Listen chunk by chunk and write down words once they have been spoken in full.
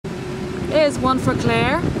There's one for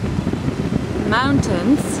Claire.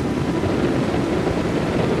 Mountains.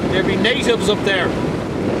 There'll be natives up there.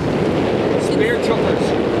 Spear chuckers.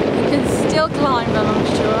 You can still climb them, I'm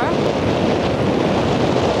sure.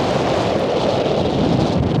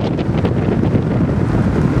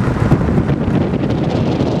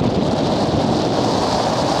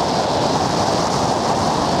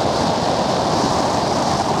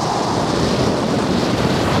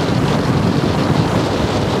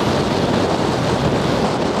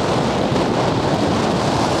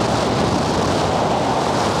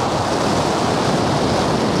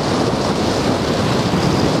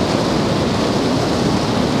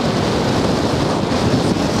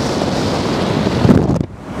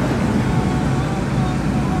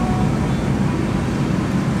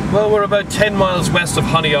 Well, we're about 10 miles west of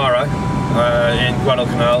Honiara in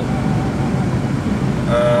Guadalcanal,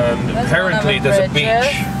 and apparently there's a beach.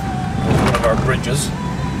 One of our bridges.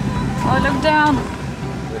 Oh, look down.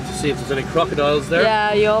 Let's see if there's any crocodiles there.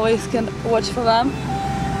 Yeah, you always can watch for them.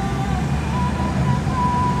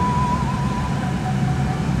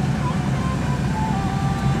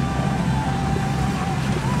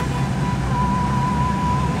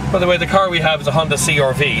 By the way, the car we have is a Honda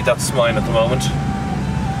CR-V, that's mine at the moment.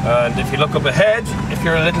 And if you look up ahead, if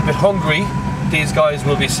you're a little bit hungry, these guys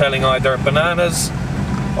will be selling either bananas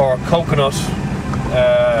or coconut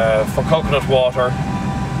for coconut water,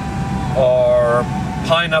 or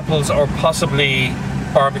pineapples, or possibly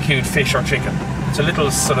barbecued fish or chicken. It's a little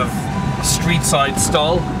sort of street side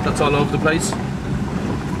stall that's all over the place.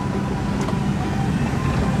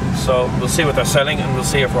 So we'll see what they're selling and we'll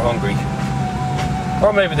see if we're hungry.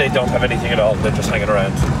 Or maybe they don't have anything at all, they're just hanging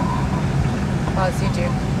around. As you do.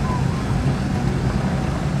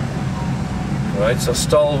 Right, so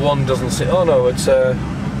stall 1 doesn't say. Oh no, it's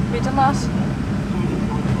Read a lot.